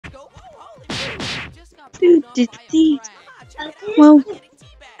Who did these? Well,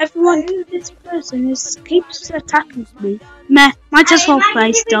 everyone, this person keeps attacking me. Meh, might as well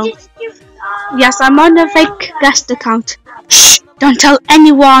play still. Yes, I'm on a fake guest account. Shh! Don't tell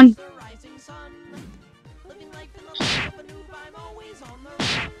anyone!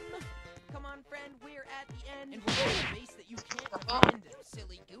 Come on, friend, we're at the end. And we're at a base that you can't defend,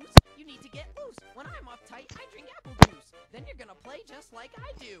 silly goose. You need to get loose. When I'm uptight, I drink apple juice. Then you're gonna play just like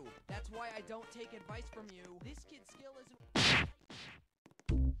I do. That's why I don't take advice from you. This kid's skill isn't...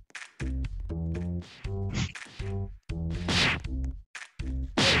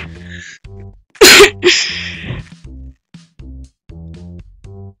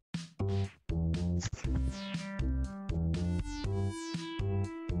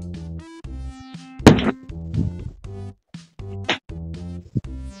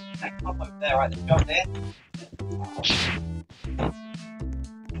 There, right, the job there.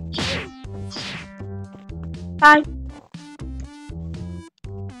 Bye.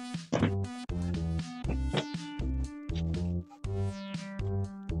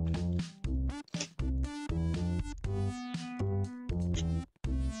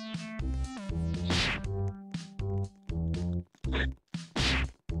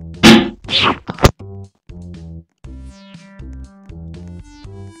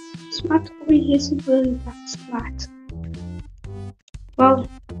 Smart boy isn't really that smart. Well,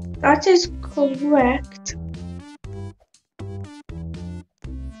 that is correct.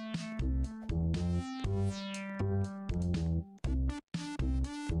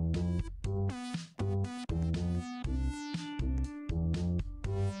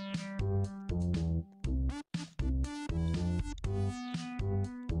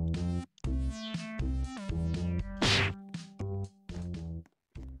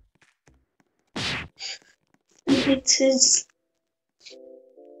 It is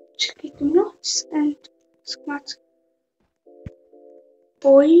chicken nuts and smart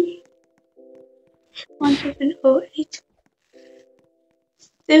boy 1708.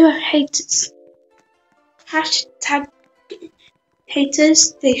 They were haters. Hashtag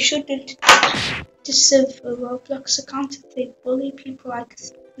haters. They shouldn't deserve a Roblox account if they bully people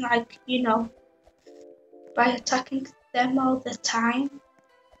like you know, by attacking them all the time.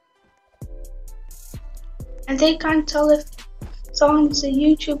 And they can't tell if someone's a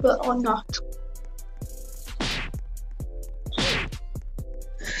YouTuber or not.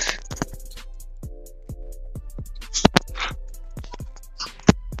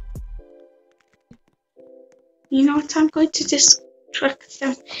 You know what? I'm going to distract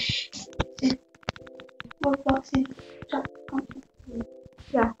them. Roblox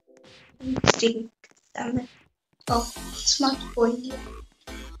yeah, instinct them. Oh, smart boy.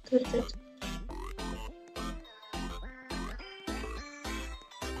 Good.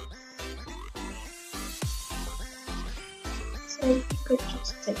 So you could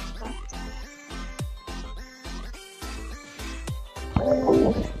just take that.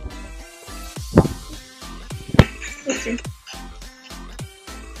 Listen.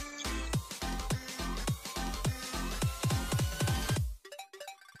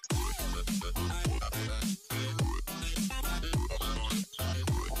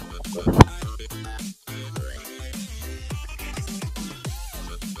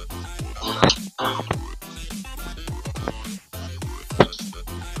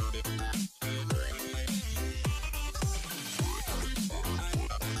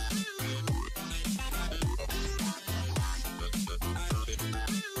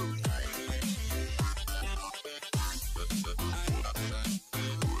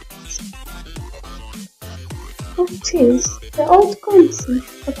 What is the old currency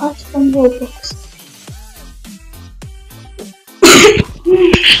apart from Roblox?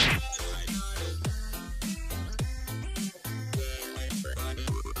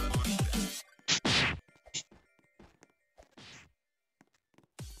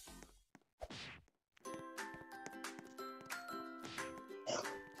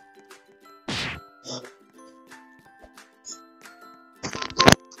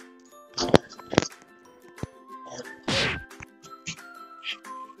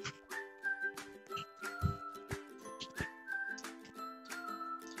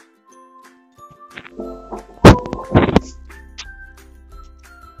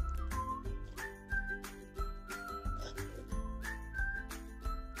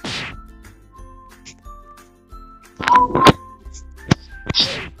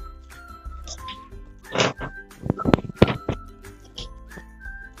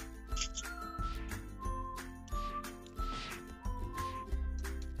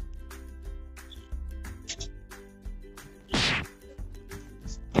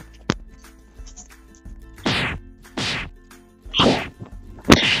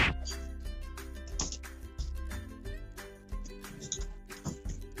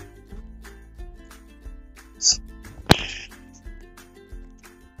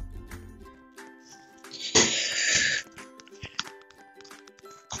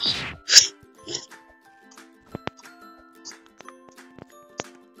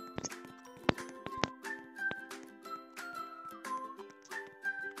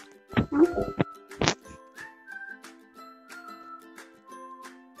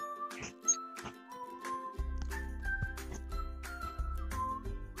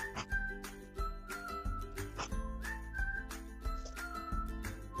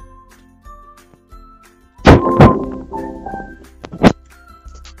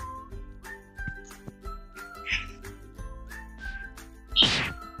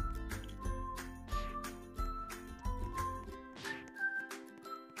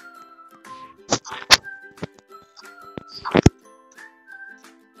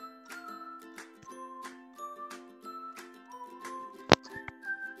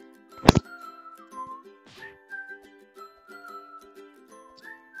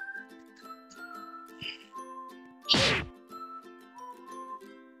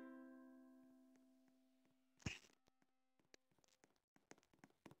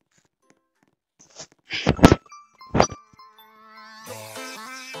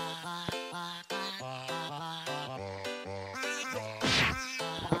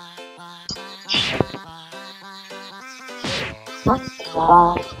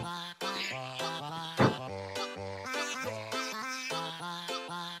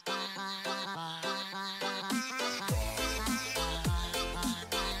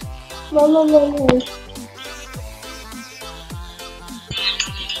 La la la la.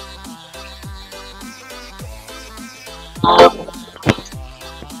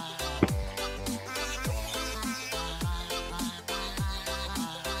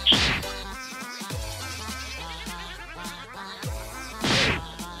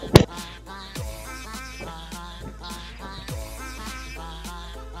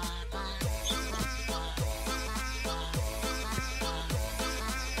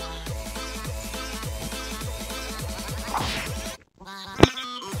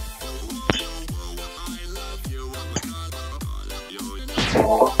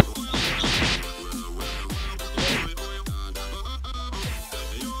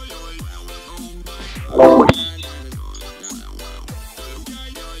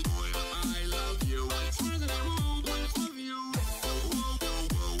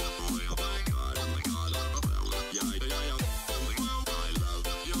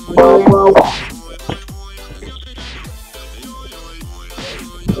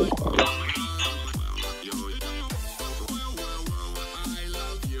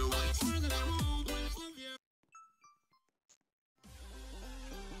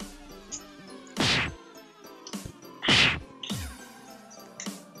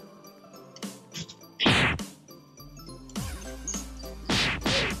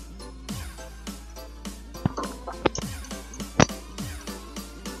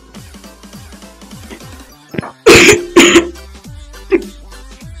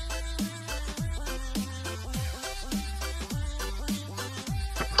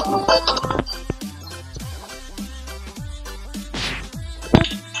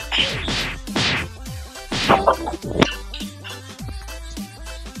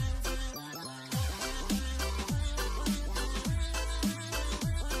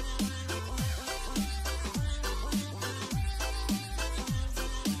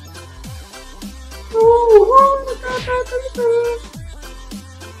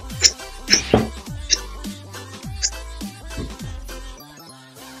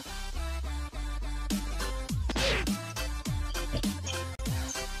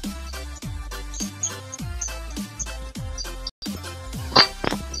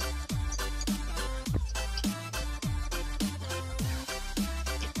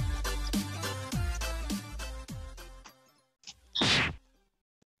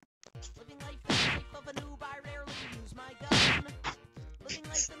 Living life in the life of a noob, I rarely use my gun. Living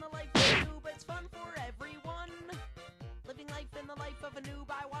life in the life of a noob, it's fun for everyone. Living life in the life of a noob,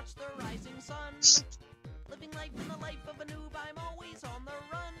 I watch the rising sun. Living life in the life of a noob, I'm always on the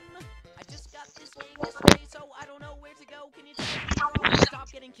run. I just got this game yesterday, so I don't know where to go. Can you tell me, bro?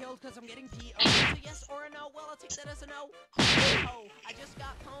 Stop getting killed, cause I'm getting PO'd. It's a yes or a no, well I'll take that as a no. Oh, I just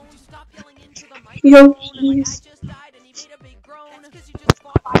got pwned. You stop yelling into the microphone. Like I just died and he made a big groan. That's cause you just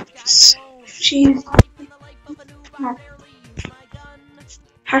fought 5 guys alone. Jeez. Life in the life of a noob, I rarely use my gun.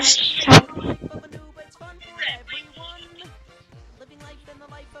 Hashtag. Living life of a noob, it's fun for everyone. Living life in the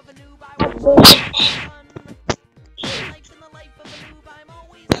life of a noob, I watch the sun. Living life in the life of a noob, I'm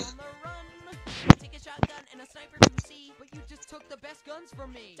always on the run. I take a shotgun and a sniper 2C, but you just took the best guns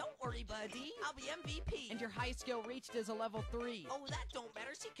from me. Don't worry, buddy, I'll be MVP. And your high skill reached is a level 3. Oh, that don't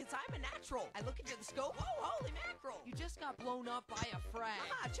matter, see, cause I'm a natural. I look into the scope, oh, holy mackerel. You just got blown up by a frag.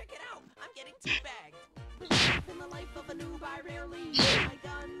 Ah, check it out, I'm getting teabagged. Living life in the life of a noob, I rarely use my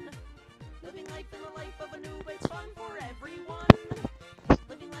gun. Living life in the life of a noob, it's fun for everyone.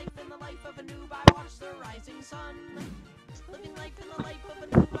 Living life in the sun. Living life in the life of a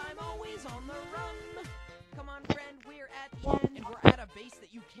noob, I'm always on the run. Come on, friend, we're at the end, and we're at a base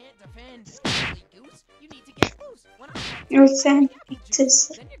that you can't defend. Silly goose, you need to get loose. When I'm You're saying it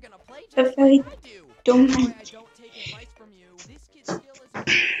is then you're gonna play a just very like I do. dumb Boy, I man. don't take advice from you. This kid's skill is life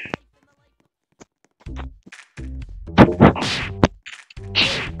in the life.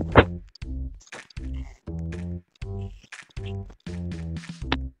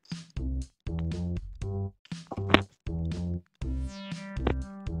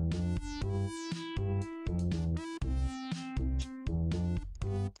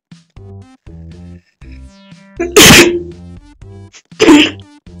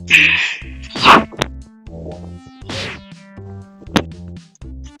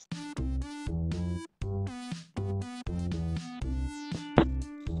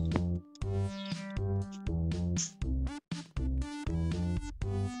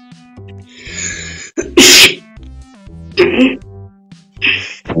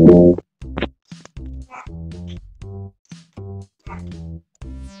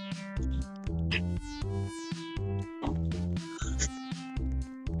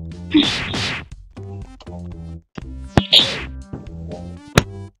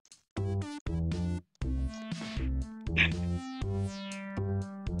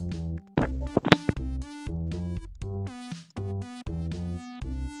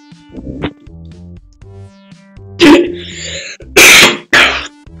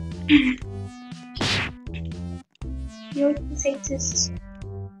 Your haters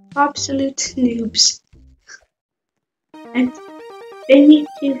absolute noobs, and they need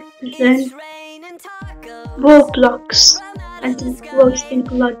to learn Roblox and roasting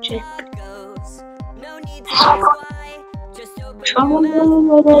logic.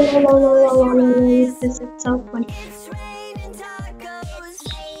 This is so funny.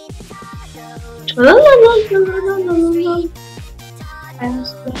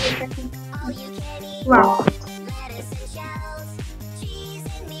 Wow.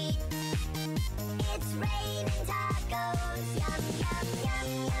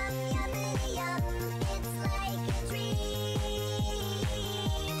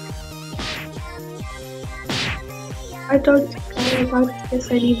 I don't care about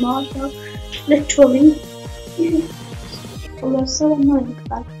this anymore, though. Literally. Well, so annoying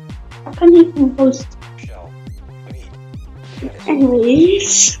that I can't even post.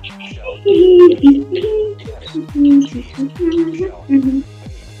 Anyways.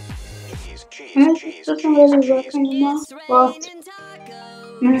 And it doesn't really work anymore, but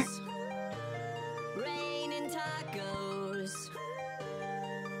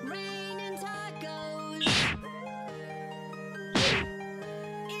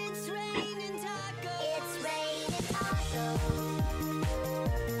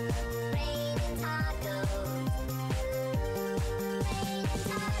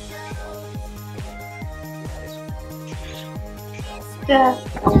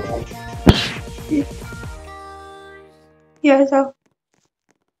yeah, so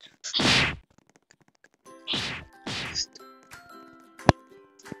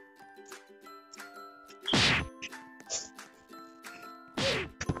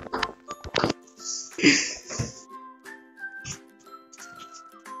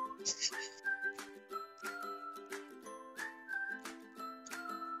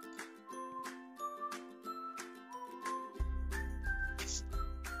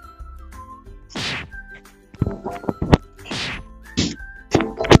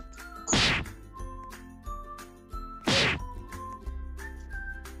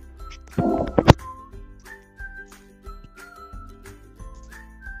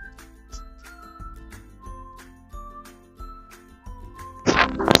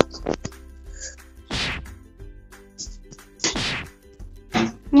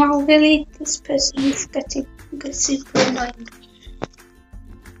wow, really, this person is getting super annoying.